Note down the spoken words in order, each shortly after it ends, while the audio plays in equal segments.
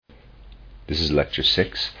This is Lecture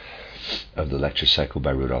 6 of the lecture cycle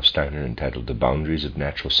by Rudolf Steiner entitled The Boundaries of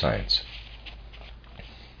Natural Science.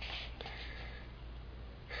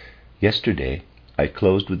 Yesterday, I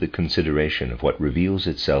closed with the consideration of what reveals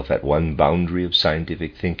itself at one boundary of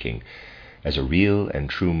scientific thinking as a real and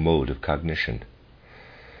true mode of cognition.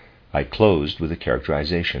 I closed with a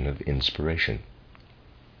characterization of inspiration.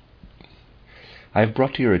 I have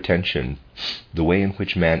brought to your attention the way in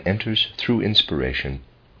which man enters through inspiration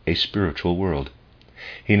a spiritual world.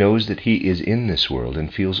 He knows that he is in this world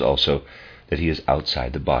and feels also that he is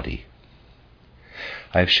outside the body.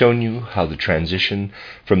 I have shown you how the transition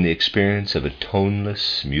from the experience of a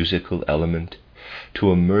toneless musical element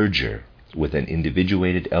to a merger with an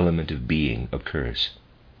individuated element of being occurs.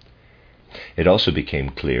 It also became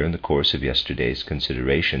clear in the course of yesterday's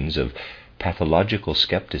considerations of pathological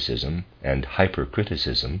skepticism and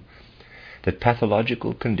hypercriticism that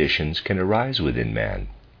pathological conditions can arise within man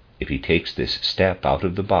if he takes this step out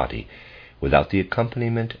of the body without the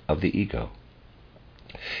accompaniment of the ego.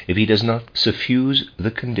 If he does not suffuse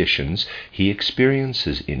the conditions he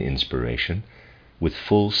experiences in inspiration with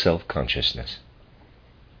full self-consciousness.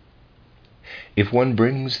 If one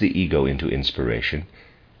brings the ego into inspiration,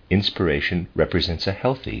 inspiration represents a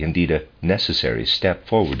healthy, indeed a necessary step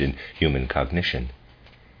forward in human cognition.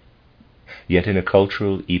 Yet in a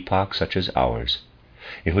cultural epoch such as ours,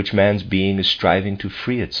 in which man's being is striving to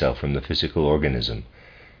free itself from the physical organism,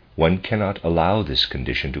 one cannot allow this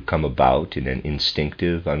condition to come about in an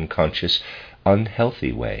instinctive, unconscious,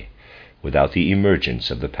 unhealthy way without the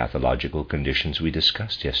emergence of the pathological conditions we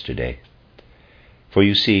discussed yesterday. For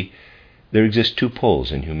you see, there exist two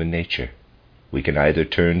poles in human nature. We can either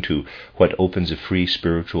turn to what opens a free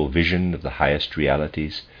spiritual vision of the highest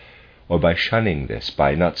realities, or by shunning this,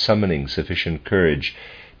 by not summoning sufficient courage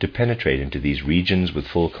to penetrate into these regions with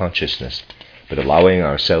full consciousness, but allowing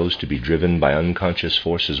ourselves to be driven by unconscious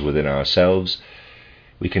forces within ourselves,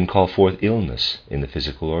 we can call forth illness in the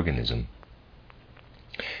physical organism.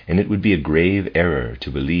 And it would be a grave error to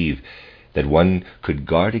believe that one could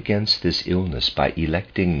guard against this illness by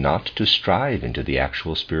electing not to strive into the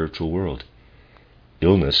actual spiritual world.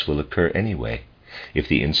 Illness will occur anyway, if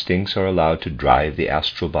the instincts are allowed to drive the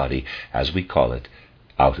astral body, as we call it,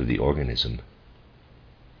 out of the organism.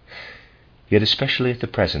 Yet especially at the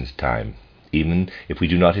present time, even if we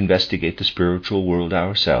do not investigate the spiritual world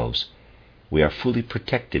ourselves, we are fully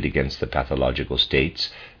protected against the pathological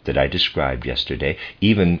states that I described yesterday,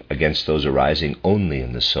 even against those arising only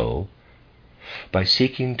in the soul, by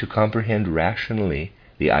seeking to comprehend rationally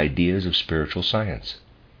the ideas of spiritual science.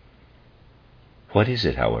 What is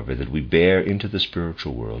it, however, that we bear into the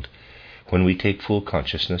spiritual world when we take full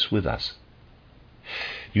consciousness with us?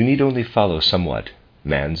 You need only follow somewhat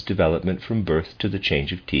man's development from birth to the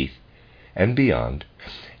change of teeth and beyond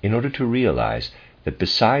in order to realize that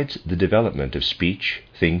besides the development of speech,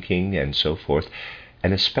 thinking, and so forth,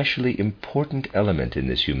 an especially important element in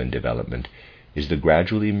this human development is the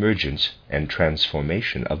gradual emergence and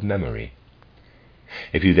transformation of memory.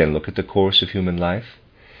 If you then look at the course of human life,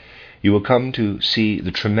 you will come to see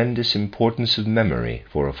the tremendous importance of memory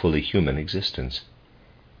for a fully human existence.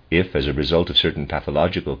 If, as a result of certain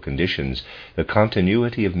pathological conditions, the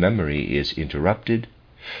continuity of memory is interrupted,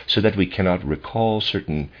 so that we cannot recall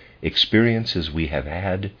certain experiences we have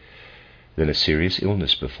had, then a serious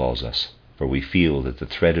illness befalls us, for we feel that the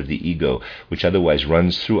thread of the ego, which otherwise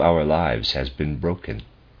runs through our lives, has been broken.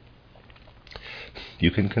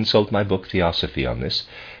 You can consult my book Theosophy on this.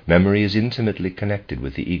 Memory is intimately connected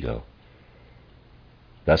with the ego.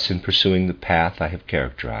 Thus, in pursuing the path I have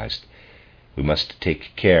characterized, we must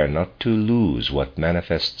take care not to lose what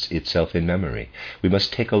manifests itself in memory. We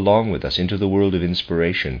must take along with us into the world of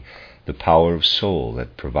inspiration the power of soul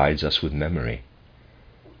that provides us with memory.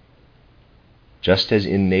 Just as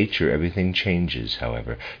in nature everything changes,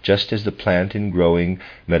 however, just as the plant in growing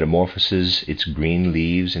metamorphoses its green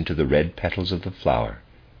leaves into the red petals of the flower,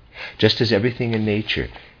 just as everything in nature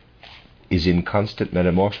is in constant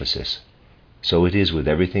metamorphosis, so it is with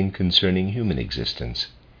everything concerning human existence.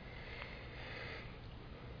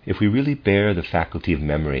 If we really bear the faculty of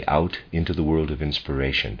memory out into the world of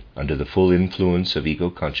inspiration, under the full influence of ego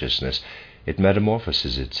consciousness, it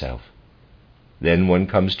metamorphoses itself. Then one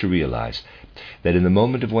comes to realize that in the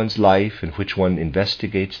moment of one's life in which one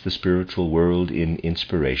investigates the spiritual world in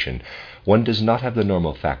inspiration, one does not have the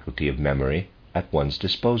normal faculty of memory at one's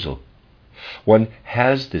disposal. One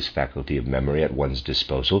has this faculty of memory at one's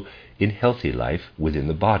disposal in healthy life within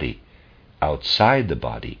the body. Outside the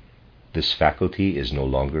body, this faculty is no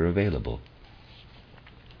longer available.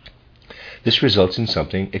 This results in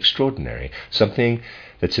something extraordinary, something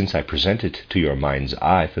that since I present it to your mind's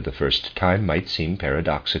eye for the first time might seem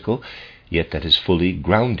paradoxical, yet that is fully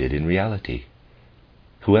grounded in reality.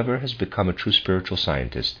 Whoever has become a true spiritual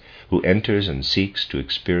scientist, who enters and seeks to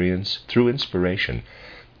experience, through inspiration,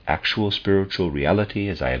 actual spiritual reality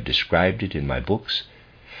as I have described it in my books,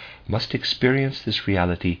 must experience this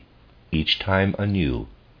reality each time anew,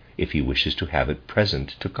 if he wishes to have it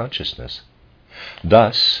present to consciousness.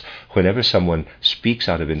 Thus, whenever someone speaks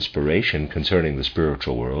out of inspiration concerning the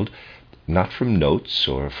spiritual world, not from notes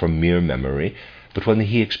or from mere memory, but when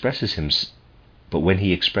he expresses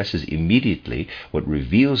immediately what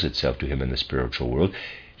reveals itself to him in the spiritual world,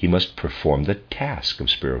 he must perform the task of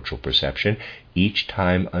spiritual perception each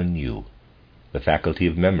time anew. The faculty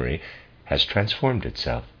of memory has transformed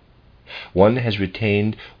itself. One has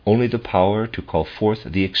retained only the power to call forth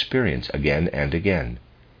the experience again and again.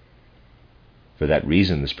 For that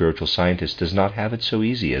reason, the spiritual scientist does not have it so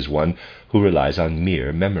easy as one who relies on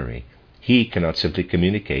mere memory. He cannot simply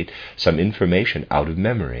communicate some information out of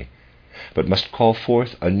memory, but must call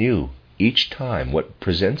forth anew each time what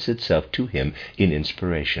presents itself to him in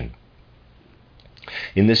inspiration.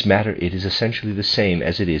 In this matter, it is essentially the same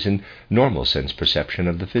as it is in normal sense perception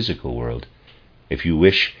of the physical world. If you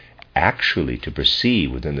wish actually to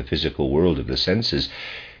perceive within the physical world of the senses,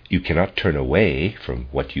 you cannot turn away from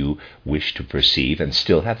what you wish to perceive and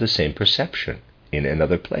still have the same perception in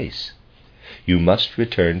another place. You must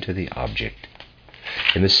return to the object.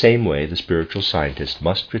 In the same way, the spiritual scientist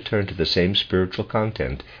must return to the same spiritual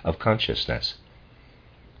content of consciousness.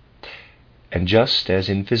 And just as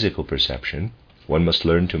in physical perception, one must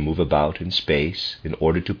learn to move about in space in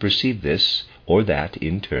order to perceive this or that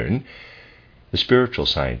in turn, the spiritual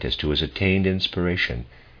scientist who has attained inspiration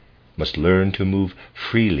must learn to move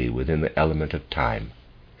freely within the element of time.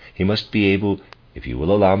 He must be able, if you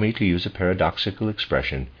will allow me to use a paradoxical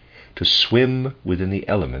expression, to swim within the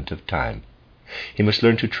element of time. He must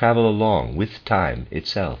learn to travel along with time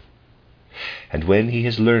itself. And when he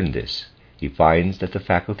has learned this, he finds that the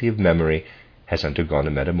faculty of memory has undergone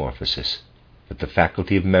a metamorphosis, that the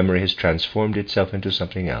faculty of memory has transformed itself into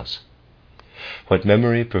something else. What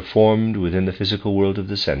memory performed within the physical world of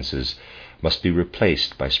the senses must be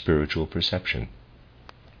replaced by spiritual perception.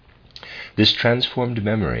 This transformed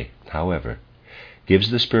memory, however,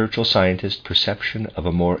 gives the spiritual scientist perception of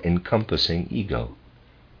a more encompassing ego.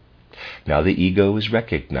 Now the ego is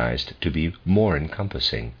recognized to be more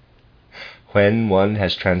encompassing. When one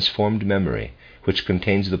has transformed memory, which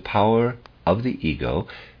contains the power of the ego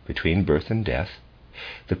between birth and death,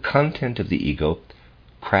 the content of the ego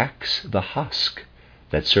cracks the husk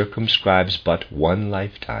that circumscribes but one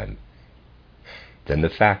lifetime. Then the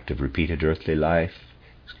fact of repeated earthly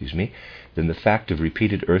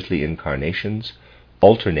incarnations,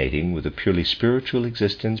 alternating with a purely spiritual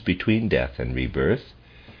existence between death and rebirth,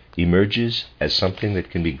 emerges as something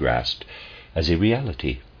that can be grasped as a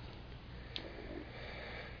reality.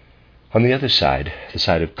 On the other side, the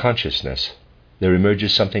side of consciousness, there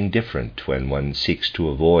emerges something different when one seeks to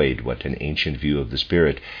avoid what an ancient view of the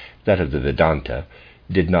spirit, that of the Vedanta,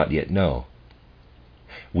 did not yet know.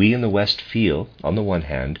 We in the West feel, on the one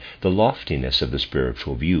hand, the loftiness of the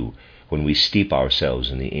spiritual view when we steep ourselves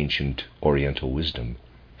in the ancient Oriental wisdom.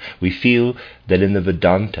 We feel that in the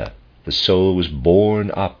Vedanta, the soul was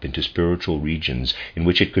borne up into spiritual regions in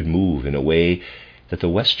which it could move in a way that the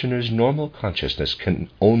Westerner's normal consciousness can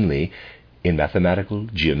only in mathematical,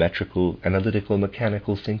 geometrical, analytical,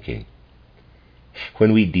 mechanical thinking.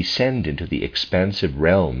 When we descend into the expansive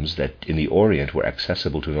realms that in the Orient were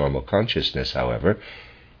accessible to normal consciousness, however,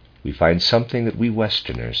 we find something that we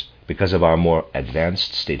Westerners, because of our more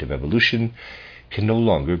advanced state of evolution, can no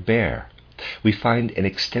longer bear. We find an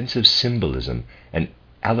extensive symbolism, an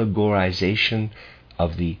allegorization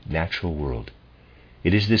of the natural world.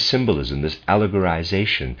 It is this symbolism, this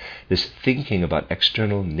allegorization, this thinking about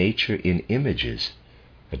external nature in images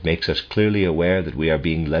that makes us clearly aware that we are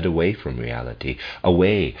being led away from reality,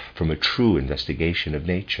 away from a true investigation of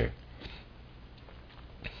nature.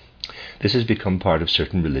 This has become part of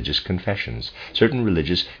certain religious confessions. Certain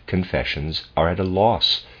religious confessions are at a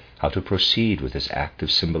loss how to proceed with this act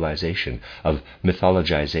of symbolization, of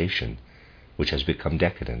mythologization, which has become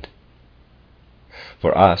decadent.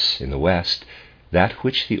 For us, in the West, that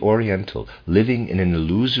which the Oriental, living in an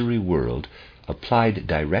illusory world, applied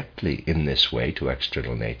directly in this way to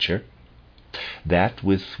external nature, that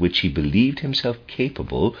with which he believed himself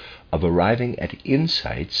capable of arriving at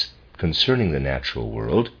insights concerning the natural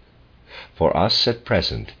world, for us at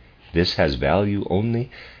present this has value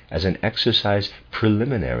only as an exercise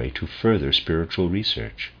preliminary to further spiritual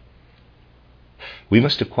research. We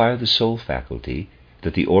must acquire the soul faculty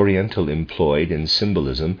that the Oriental employed in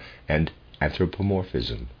symbolism and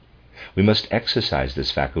anthropomorphism. We must exercise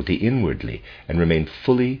this faculty inwardly and remain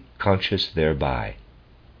fully conscious thereby.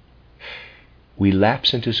 We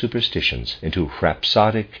lapse into superstitions, into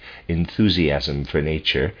rhapsodic enthusiasm for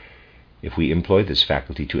nature, if we employ this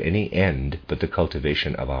faculty to any end but the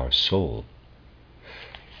cultivation of our soul.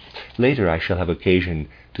 Later I shall have occasion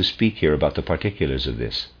to speak here about the particulars of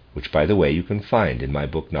this, which, by the way, you can find in my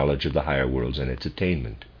book Knowledge of the Higher Worlds and Its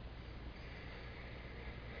Attainment.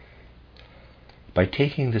 By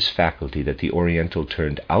taking this faculty that the Oriental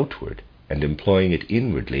turned outward and employing it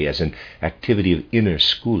inwardly as an activity of inner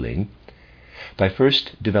schooling, by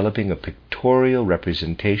first developing a pictorial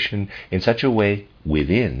representation in such a way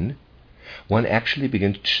within, one actually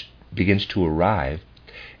begins to arrive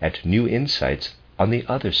at new insights on the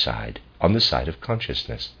other side, on the side of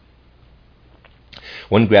consciousness.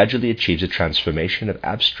 One gradually achieves a transformation of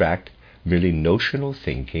abstract, merely notional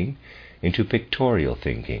thinking into pictorial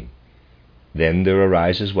thinking. Then there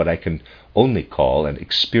arises what I can only call an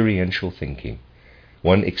experiential thinking.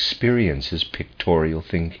 One experiences pictorial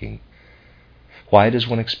thinking. Why does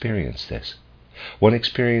one experience this? One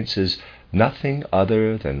experiences nothing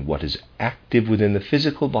other than what is active within the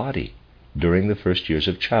physical body during the first years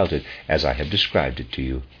of childhood, as I have described it to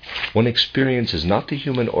you. One experiences not the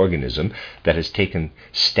human organism that has taken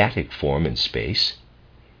static form in space,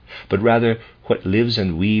 but rather what lives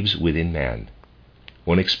and weaves within man.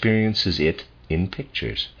 One experiences it in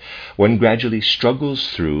pictures. One gradually struggles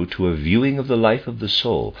through to a viewing of the life of the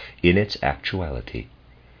soul in its actuality.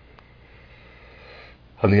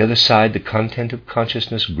 On the other side, the content of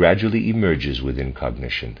consciousness gradually emerges within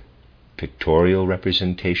cognition. Pictorial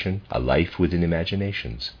representation, a life within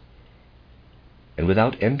imaginations. And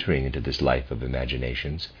without entering into this life of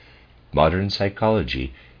imaginations, modern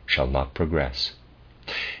psychology shall not progress.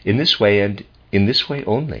 In this way, and in this way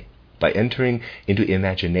only, by entering into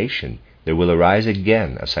imagination, there will arise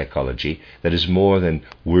again a psychology that is more than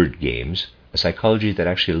word games, a psychology that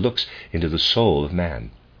actually looks into the soul of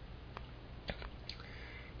man.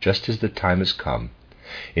 Just as the time has come,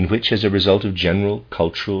 in which, as a result of general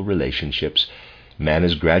cultural relationships, man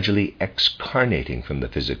is gradually excarnating from the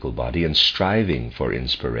physical body and striving for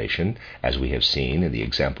inspiration, as we have seen in the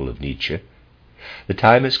example of Nietzsche, the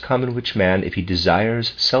time has come in which man, if he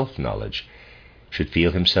desires self-knowledge, should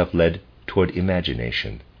feel himself led toward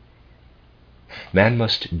imagination. Man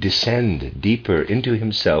must descend deeper into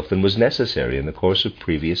himself than was necessary in the course of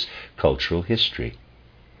previous cultural history.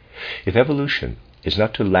 If evolution is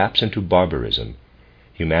not to lapse into barbarism,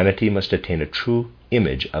 humanity must attain a true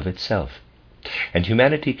image of itself. And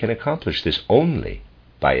humanity can accomplish this only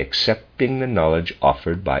by accepting the knowledge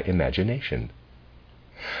offered by imagination.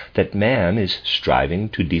 That man is striving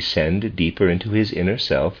to descend deeper into his inner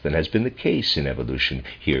self than has been the case in evolution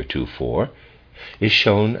heretofore is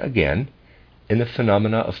shown again in the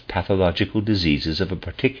phenomena of pathological diseases of a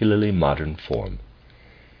particularly modern form.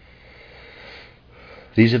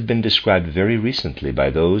 These have been described very recently by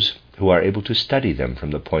those who are able to study them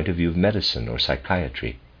from the point of view of medicine or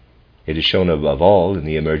psychiatry. It is shown above all in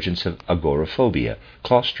the emergence of agoraphobia,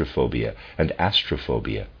 claustrophobia, and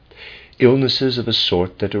astrophobia, illnesses of a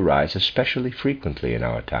sort that arise especially frequently in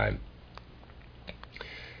our time.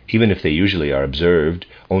 Even if they usually are observed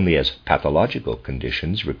only as pathological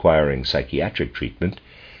conditions requiring psychiatric treatment,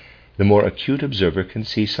 the more acute observer can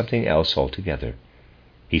see something else altogether.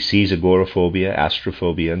 He sees agoraphobia,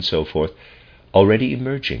 astrophobia, and so forth already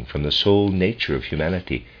emerging from the soul nature of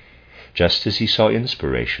humanity, just as he saw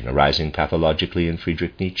inspiration arising pathologically in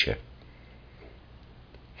Friedrich Nietzsche.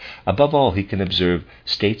 Above all, he can observe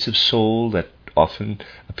states of soul that often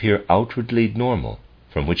appear outwardly normal,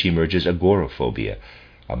 from which emerges agoraphobia,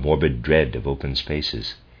 a morbid dread of open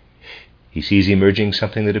spaces. He sees emerging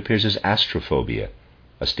something that appears as astrophobia,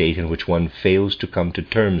 a state in which one fails to come to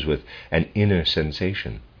terms with an inner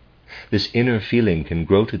sensation. This inner feeling can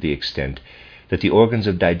grow to the extent that the organs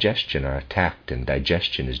of digestion are attacked and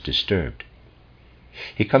digestion is disturbed.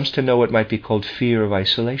 He comes to know what might be called fear of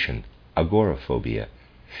isolation, agoraphobia,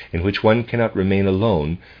 in which one cannot remain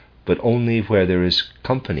alone, but only where there is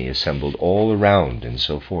company assembled all around and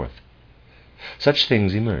so forth. Such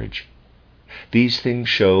things emerge. These things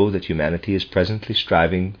show that humanity is presently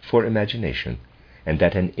striving for imagination, and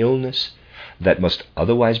that an illness that must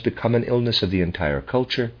otherwise become an illness of the entire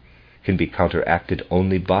culture can be counteracted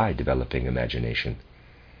only by developing imagination.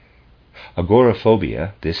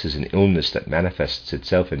 Agoraphobia, this is an illness that manifests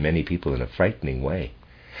itself in many people in a frightening way.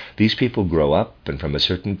 These people grow up, and from a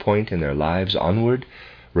certain point in their lives onward,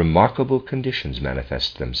 remarkable conditions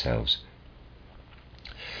manifest themselves.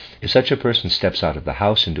 If such a person steps out of the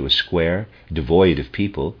house into a square devoid of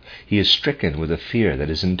people, he is stricken with a fear that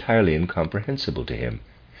is entirely incomprehensible to him.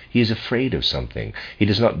 He is afraid of something. He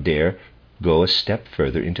does not dare go a step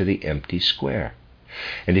further into the empty square.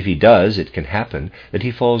 And if he does, it can happen that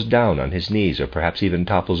he falls down on his knees or perhaps even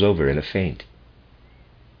topples over in a faint.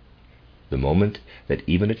 The moment that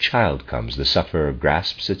even a child comes, the sufferer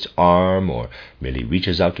grasps its arm or merely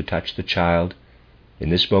reaches out to touch the child. In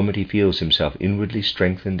this moment he feels himself inwardly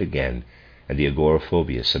strengthened again, and the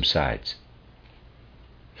agoraphobia subsides.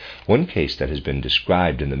 One case that has been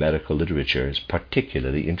described in the medical literature is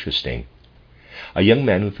particularly interesting. A young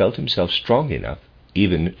man who felt himself strong enough,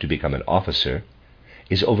 even to become an officer,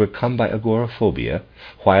 is overcome by agoraphobia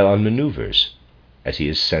while on maneuvers, as he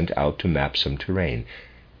is sent out to map some terrain.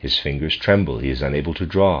 His fingers tremble, he is unable to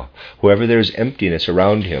draw. Wherever there is emptiness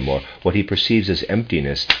around him, or what he perceives as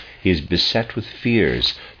emptiness, he is beset with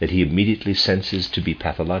fears that he immediately senses to be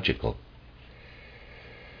pathological.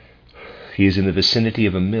 He is in the vicinity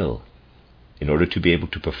of a mill. In order to be able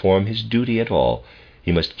to perform his duty at all,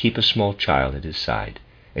 he must keep a small child at his side,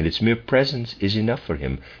 and its mere presence is enough for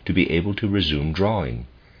him to be able to resume drawing.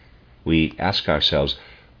 We ask ourselves,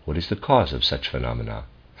 what is the cause of such phenomena?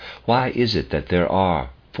 Why is it that there are,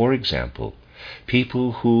 for example,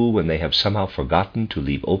 people who, when they have somehow forgotten to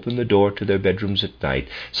leave open the door to their bedrooms at night,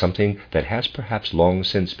 something that has perhaps long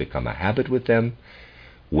since become a habit with them,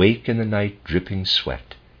 wake in the night dripping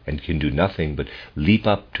sweat, and can do nothing but leap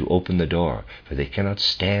up to open the door, for they cannot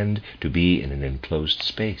stand to be in an enclosed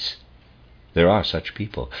space? There are such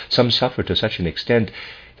people. Some suffer to such an extent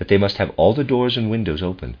that they must have all the doors and windows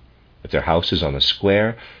open. If their house is on a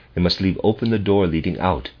square, they must leave open the door leading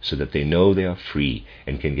out so that they know they are free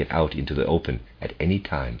and can get out into the open at any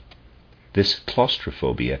time. This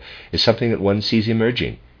claustrophobia is something that one sees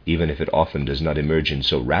emerging, even if it often does not emerge in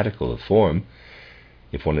so radical a form,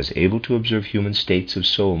 if one is able to observe human states of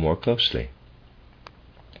soul more closely.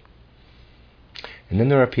 And then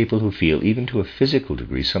there are people who feel, even to a physical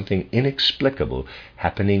degree, something inexplicable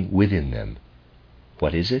happening within them.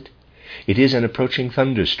 What is it? It is an approaching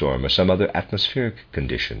thunderstorm or some other atmospheric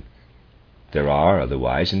condition. There are,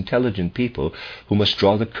 otherwise, intelligent people who must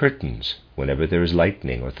draw the curtains whenever there is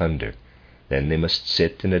lightning or thunder. Then they must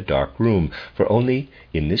sit in a dark room, for only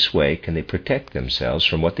in this way can they protect themselves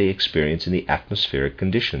from what they experience in the atmospheric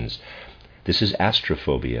conditions. This is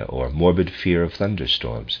astrophobia, or morbid fear of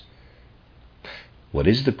thunderstorms. What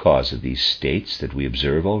is the cause of these states that we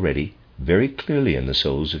observe already very clearly in the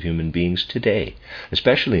souls of human beings today,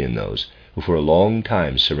 especially in those who for a long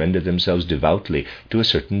time surrendered themselves devoutly to a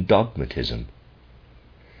certain dogmatism?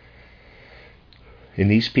 In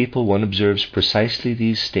these people one observes precisely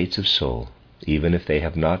these states of soul, even if they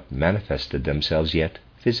have not manifested themselves yet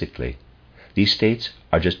physically. These states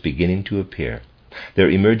are just beginning to appear. Their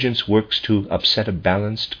emergence works to upset a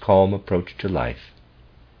balanced, calm approach to life.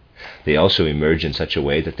 They also emerge in such a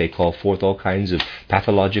way that they call forth all kinds of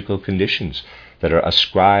pathological conditions that are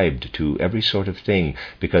ascribed to every sort of thing,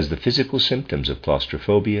 because the physical symptoms of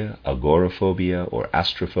claustrophobia, agoraphobia, or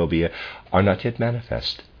astrophobia are not yet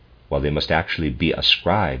manifest, while they must actually be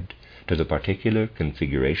ascribed to the particular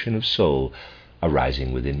configuration of soul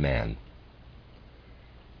arising within man.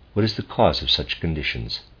 What is the cause of such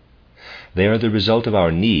conditions? They are the result of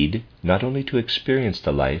our need not only to experience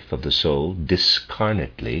the life of the soul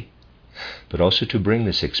discarnately, but also to bring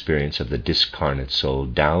this experience of the discarnate soul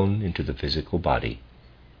down into the physical body.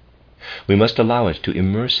 We must allow it to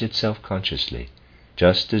immerse itself consciously,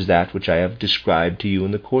 just as that which I have described to you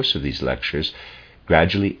in the course of these lectures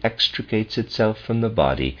gradually extricates itself from the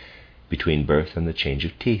body between birth and the change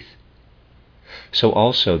of teeth. So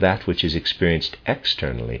also that which is experienced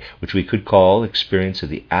externally, which we could call experience of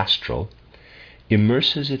the astral,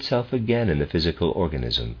 immerses itself again in the physical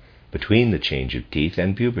organism between the change of teeth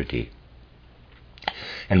and puberty.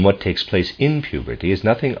 And what takes place in puberty is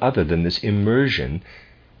nothing other than this immersion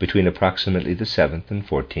between approximately the 7th and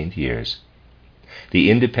 14th years. The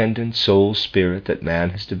independent soul spirit that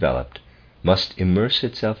man has developed must immerse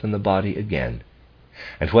itself in the body again.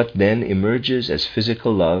 And what then emerges as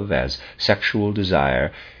physical love, as sexual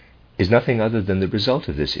desire, is nothing other than the result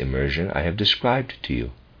of this immersion I have described to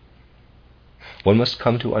you. One must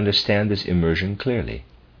come to understand this immersion clearly.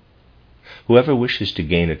 Whoever wishes to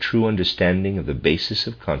gain a true understanding of the basis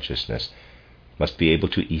of consciousness must be able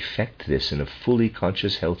to effect this in a fully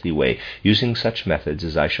conscious, healthy way, using such methods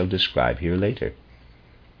as I shall describe here later.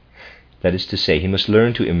 That is to say, he must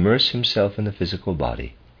learn to immerse himself in the physical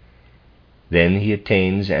body. Then he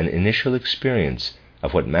attains an initial experience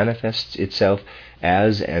of what manifests itself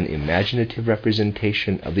as an imaginative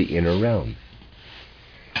representation of the inner realm.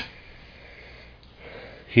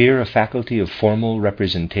 Here a faculty of formal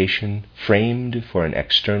representation framed for an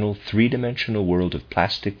external three-dimensional world of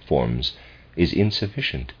plastic forms is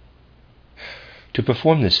insufficient. To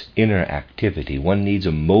perform this inner activity, one needs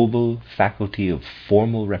a mobile faculty of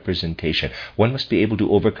formal representation. One must be able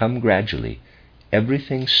to overcome gradually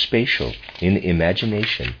everything spatial in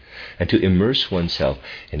imagination and to immerse oneself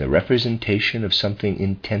in a representation of something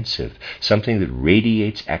intensive, something that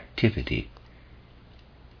radiates activity.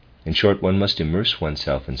 In short, one must immerse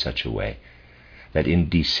oneself in such a way that in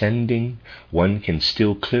descending one can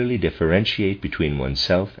still clearly differentiate between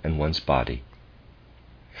oneself and one's body.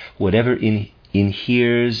 Whatever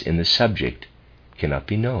inheres in the subject cannot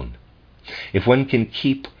be known. If one can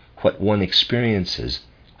keep what one experiences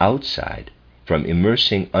outside from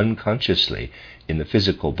immersing unconsciously in the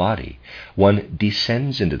physical body, one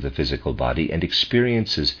descends into the physical body and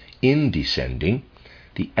experiences in descending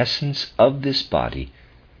the essence of this body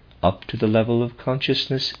up to the level of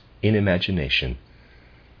consciousness in imagination,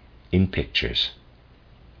 in pictures.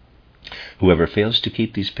 Whoever fails to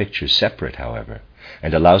keep these pictures separate, however,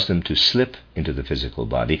 and allows them to slip into the physical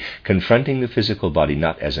body, confronting the physical body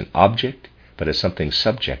not as an object, but as something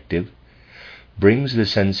subjective, brings the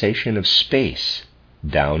sensation of space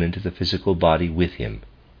down into the physical body with him.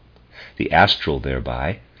 The astral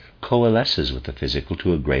thereby coalesces with the physical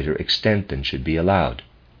to a greater extent than should be allowed.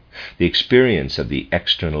 The experience of the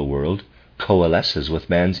external world coalesces with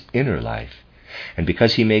man's inner life, and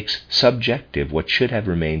because he makes subjective what should have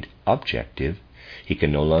remained objective, he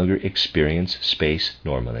can no longer experience space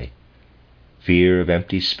normally. Fear of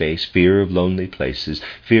empty space, fear of lonely places,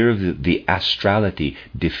 fear of the astrality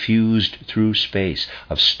diffused through space,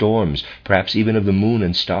 of storms, perhaps even of the moon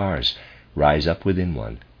and stars, rise up within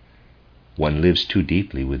one. One lives too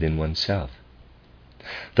deeply within oneself.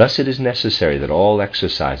 Thus it is necessary that all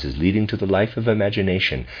exercises leading to the life of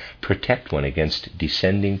imagination protect one against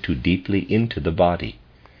descending too deeply into the body.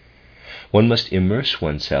 One must immerse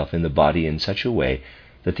oneself in the body in such a way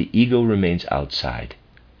that the ego remains outside.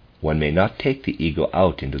 One may not take the ego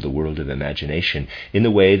out into the world of imagination in the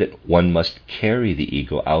way that one must carry the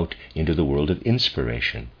ego out into the world of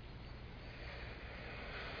inspiration.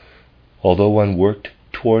 Although one worked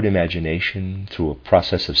toward imagination through a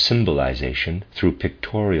process of symbolization, through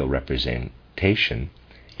pictorial representation,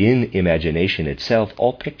 in imagination itself,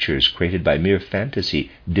 all pictures created by mere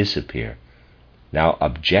fantasy disappear. Now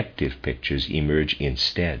objective pictures emerge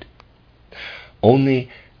instead. Only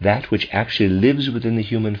that which actually lives within the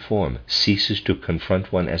human form ceases to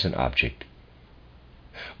confront one as an object.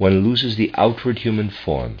 One loses the outward human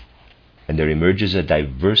form, and there emerges a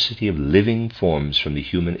diversity of living forms from the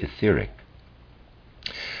human etheric.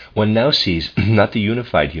 One now sees not the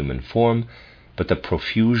unified human form, but the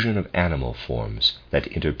profusion of animal forms that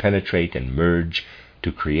interpenetrate and merge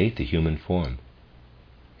to create the human form.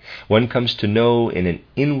 One comes to know in an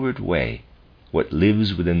inward way what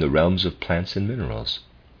lives within the realms of plants and minerals.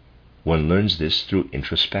 One learns this through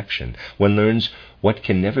introspection. One learns what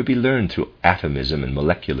can never be learned through atomism and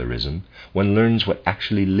molecularism. One learns what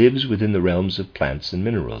actually lives within the realms of plants and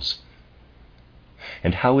minerals.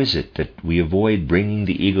 And how is it that we avoid bringing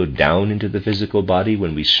the ego down into the physical body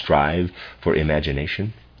when we strive for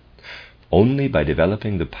imagination? Only by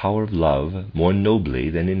developing the power of love more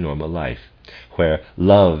nobly than in normal life, where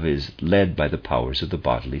love is led by the powers of the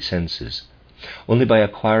bodily senses. Only by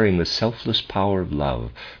acquiring the selfless power of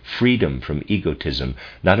love, freedom from egotism,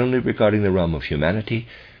 not only regarding the realm of humanity,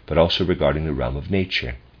 but also regarding the realm of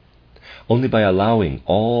nature. Only by allowing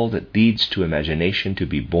all that leads to imagination to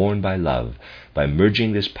be born by love, by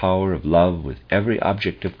merging this power of love with every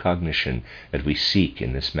object of cognition that we seek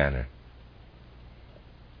in this manner.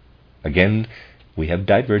 Again, we have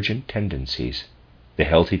divergent tendencies. The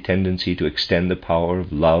healthy tendency to extend the power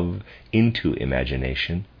of love into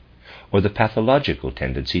imagination, or the pathological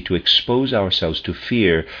tendency to expose ourselves to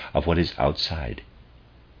fear of what is outside.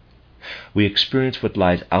 We experience what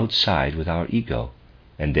lies outside with our ego,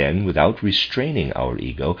 and then, without restraining our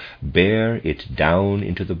ego, bear it down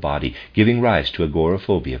into the body, giving rise to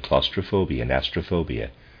agoraphobia, claustrophobia, and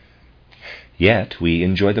astrophobia. Yet we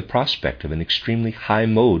enjoy the prospect of an extremely high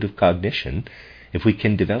mode of cognition if we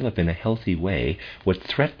can develop in a healthy way what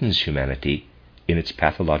threatens humanity in its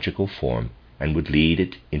pathological form and would lead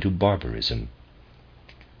it into barbarism.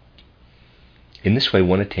 In this way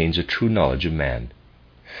one attains a true knowledge of man.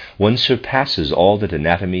 One surpasses all that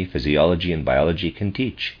anatomy, physiology, and biology can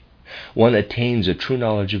teach. One attains a true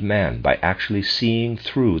knowledge of man by actually seeing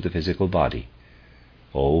through the physical body.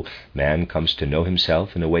 Oh, man comes to know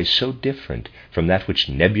himself in a way so different from that which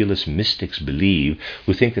nebulous mystics believe,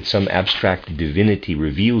 who think that some abstract divinity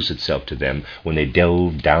reveals itself to them when they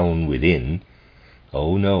delve down within.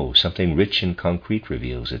 Oh no, something rich and concrete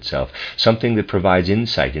reveals itself, something that provides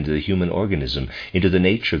insight into the human organism, into the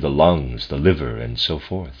nature of the lungs, the liver, and so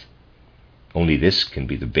forth. Only this can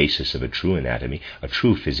be the basis of a true anatomy, a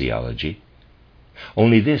true physiology.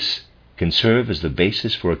 Only this can serve as the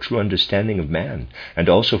basis for a true understanding of man, and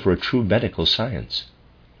also for a true medical science.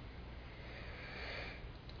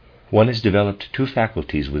 One has developed two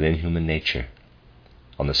faculties within human nature.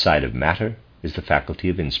 On the side of matter is the faculty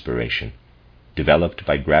of inspiration, developed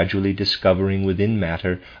by gradually discovering within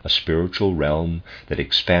matter a spiritual realm that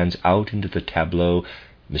expands out into the tableau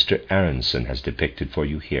Mr. Aronson has depicted for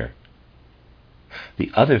you here.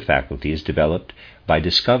 The other faculty is developed by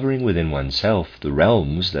discovering within oneself the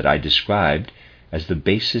realms that I described as the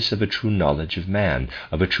basis of a true knowledge of man,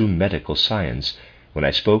 of a true medical science, when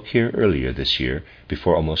I spoke here earlier this year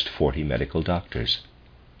before almost 40 medical doctors.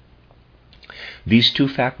 These two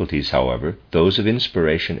faculties, however, those of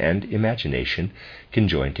inspiration and imagination, can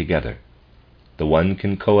join together. The one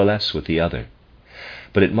can coalesce with the other,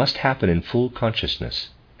 but it must happen in full consciousness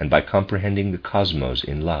and by comprehending the cosmos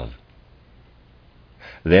in love.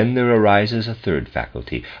 Then there arises a third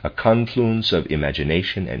faculty, a confluence of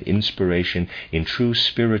imagination and inspiration in true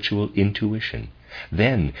spiritual intuition.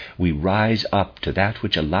 Then we rise up to that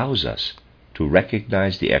which allows us to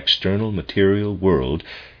recognize the external material world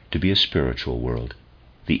to be a spiritual world,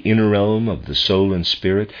 the inner realm of the soul and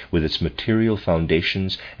spirit with its material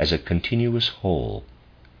foundations as a continuous whole.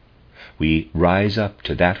 We rise up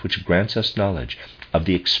to that which grants us knowledge of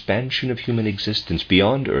the expansion of human existence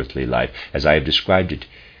beyond earthly life, as I have described it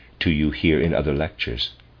to you here in other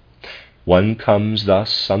lectures. One comes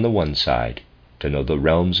thus on the one side to know the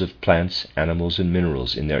realms of plants, animals, and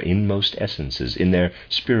minerals in their inmost essences, in their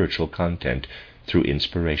spiritual content, through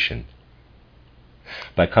inspiration.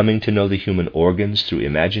 By coming to know the human organs through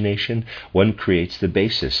imagination, one creates the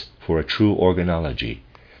basis for a true organology,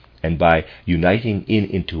 and by uniting in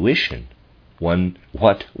intuition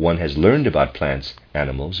what one has learned about plants,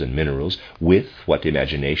 animals, and minerals with what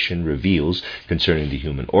imagination reveals concerning the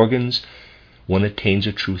human organs, one attains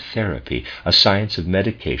a true therapy, a science of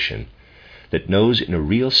medication that knows in a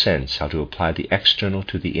real sense how to apply the external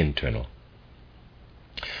to the internal.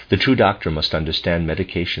 The true doctor must understand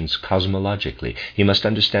medications cosmologically. He must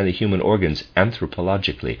understand the human organs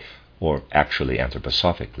anthropologically, or actually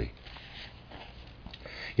anthroposophically.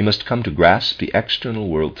 He must come to grasp the external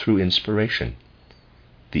world through inspiration,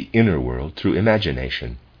 the inner world through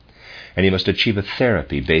imagination, and he must achieve a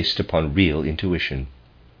therapy based upon real intuition.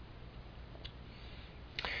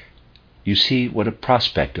 You see what a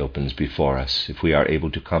prospect opens before us if we are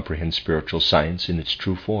able to comprehend spiritual science in its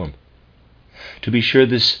true form. To be sure,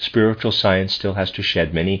 this spiritual science still has to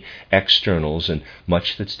shed many externals and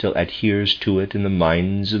much that still adheres to it in the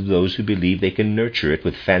minds of those who believe they can nurture it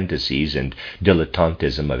with fantasies and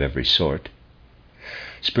dilettantism of every sort.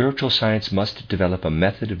 Spiritual science must develop a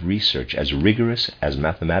method of research as rigorous as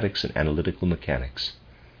mathematics and analytical mechanics.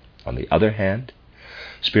 On the other hand,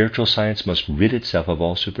 spiritual science must rid itself of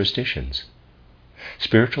all superstitions.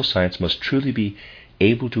 Spiritual science must truly be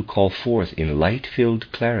able to call forth in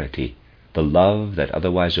light-filled clarity the love that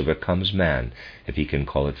otherwise overcomes man, if he can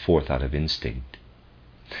call it forth out of instinct.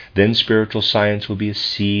 Then spiritual science will be a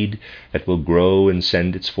seed that will grow and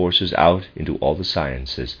send its forces out into all the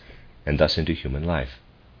sciences, and thus into human life.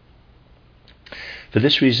 For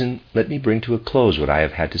this reason, let me bring to a close what I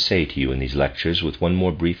have had to say to you in these lectures with one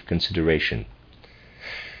more brief consideration.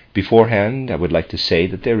 Beforehand, I would like to say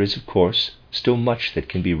that there is, of course, still much that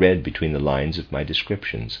can be read between the lines of my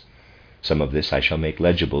descriptions. Some of this I shall make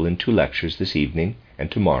legible in 2 lectures this evening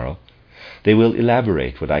and tomorrow. They will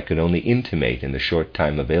elaborate what I can only intimate in the short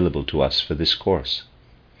time available to us for this course.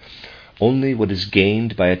 Only what is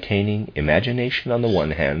gained by attaining imagination on the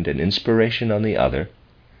one hand and inspiration on the other,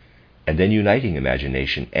 and then uniting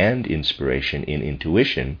imagination and inspiration in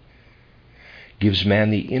intuition, gives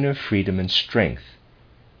man the inner freedom and strength,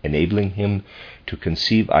 enabling him to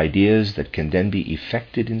conceive ideas that can then be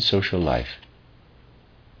effected in social life.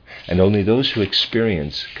 And only those who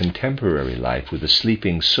experience contemporary life with a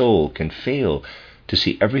sleeping soul can fail to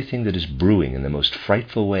see everything that is brewing in the most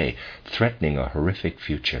frightful way, threatening a horrific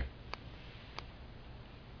future.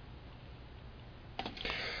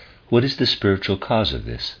 What is the spiritual cause of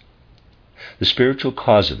this? The spiritual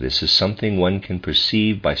cause of this is something one can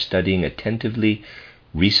perceive by studying attentively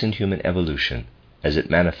recent human evolution as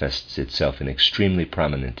it manifests itself in extremely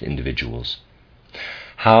prominent individuals.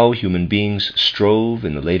 How human beings strove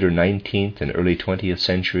in the later 19th and early 20th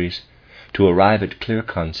centuries to arrive at clear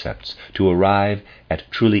concepts, to arrive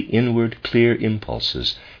at truly inward clear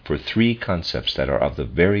impulses for 3 concepts that are of the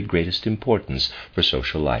very greatest importance for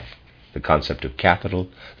social life: the concept of capital,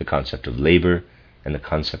 the concept of labor, and the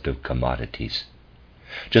concept of commodities.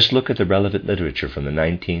 Just look at the relevant literature from the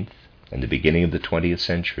 19th and the beginning of the 20th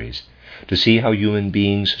centuries to see how human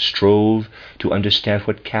beings strove to understand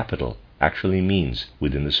what capital actually means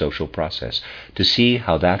within the social process, to see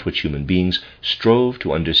how that which human beings strove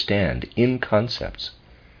to understand in concepts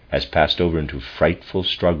has passed over into frightful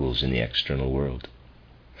struggles in the external world.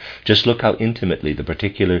 Just look how intimately the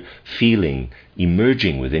particular feeling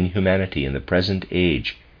emerging within humanity in the present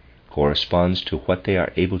age corresponds to what they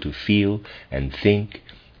are able to feel and think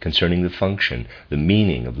concerning the function, the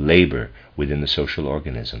meaning of labor within the social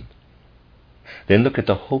organism. Then look at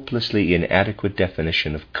the hopelessly inadequate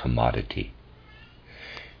definition of commodity.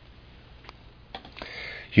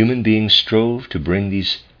 Human beings strove to bring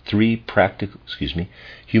three practical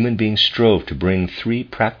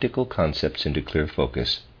concepts into clear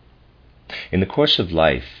focus. In the course of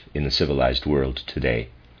life in the civilized world today,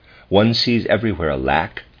 one sees everywhere a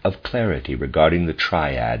lack of clarity regarding the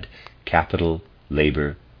triad capital,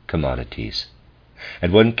 labor, commodities.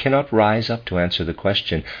 And one cannot rise up to answer the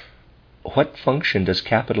question, what function does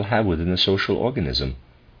capital have within the social organism?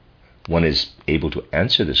 One is able to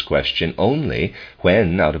answer this question only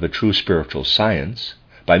when, out of a true spiritual science,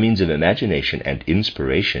 by means of imagination and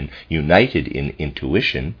inspiration united in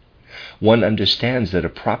intuition, one understands that a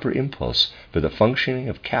proper impulse for the functioning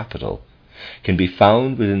of capital can be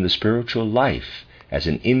found within the spiritual life as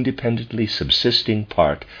an independently subsisting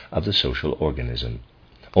part of the social organism.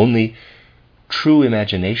 Only true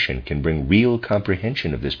imagination can bring real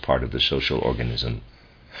comprehension of this part of the social organism,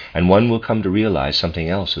 and one will come to realize something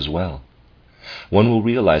else as well. One will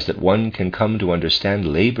realize that one can come to understand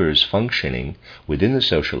labor's functioning within the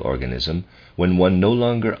social organism when one no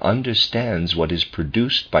longer understands what is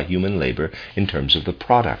produced by human labor in terms of the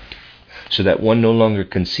product, so that one no longer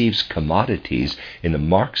conceives commodities in the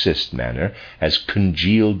Marxist manner as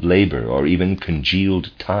congealed labor or even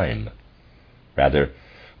congealed time. Rather,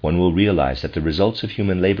 one will realize that the results of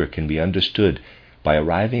human labor can be understood by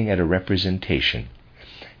arriving at a representation,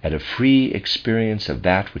 at a free experience of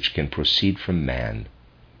that which can proceed from man.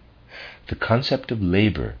 The concept of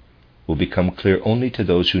labor will become clear only to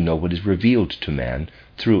those who know what is revealed to man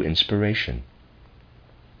through inspiration.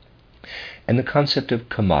 And the concept of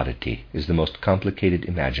commodity is the most complicated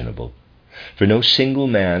imaginable, for no single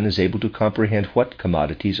man is able to comprehend what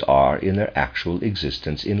commodities are in their actual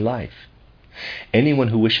existence in life. Anyone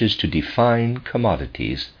who wishes to define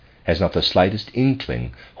commodities has not the slightest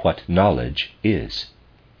inkling what knowledge is.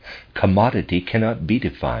 Commodity cannot be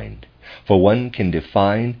defined, for one can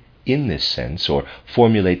define in this sense or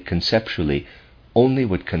formulate conceptually only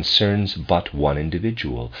what concerns but one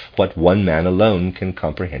individual, what one man alone can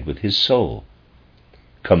comprehend with his soul.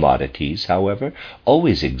 Commodities, however,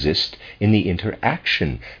 always exist in the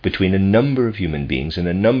interaction between a number of human beings and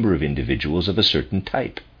a number of individuals of a certain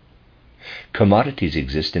type. Commodities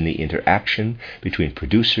exist in the interaction between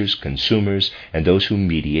producers, consumers, and those who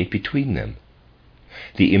mediate between them.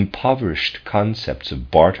 The impoverished concepts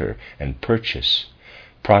of barter and purchase,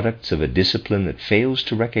 products of a discipline that fails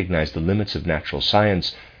to recognize the limits of natural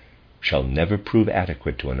science, shall never prove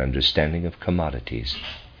adequate to an understanding of commodities.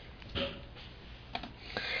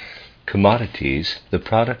 Commodities, the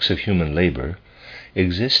products of human labor,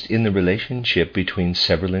 exist in the relationship between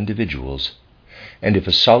several individuals, and if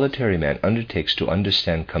a solitary man undertakes to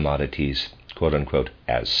understand commodities, quote-unquote,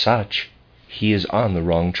 as such, he is on the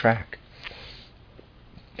wrong track.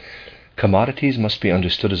 Commodities must be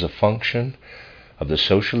understood as a function of the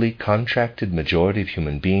socially contracted majority of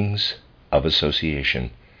human beings of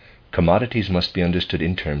association. Commodities must be understood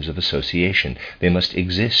in terms of association. They must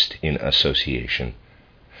exist in association.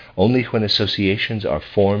 Only when associations are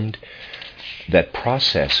formed that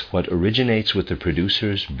process what originates with the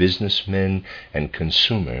producers, businessmen, and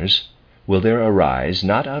consumers will there arise,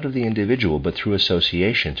 not out of the individual, but through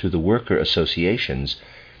association, through the worker associations,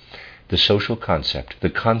 the social concept, the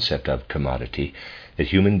concept of commodity that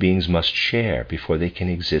human beings must share before there can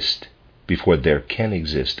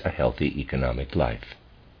exist a healthy economic life.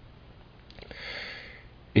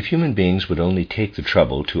 If human beings would only take the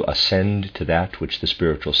trouble to ascend to that which the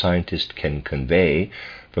spiritual scientist can convey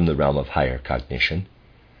from the realm of higher cognition,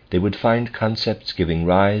 they would find concepts giving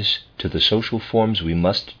rise to the social forms we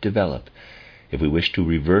must develop if we wish to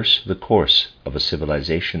reverse the course of a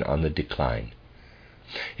civilization on the decline.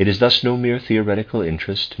 It is thus no mere theoretical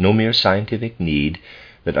interest, no mere scientific need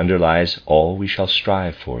that underlies all we shall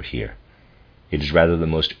strive for here. It is rather the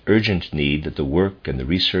most urgent need that the work and the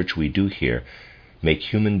research we do here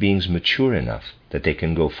make human beings mature enough that they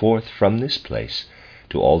can go forth from this place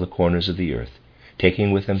to all the corners of the earth,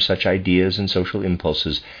 taking with them such ideas and social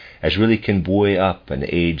impulses as really can buoy up an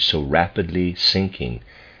age so rapidly sinking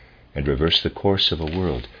and reverse the course of a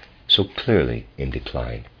world so clearly in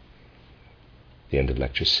decline. The end of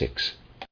Lecture 6.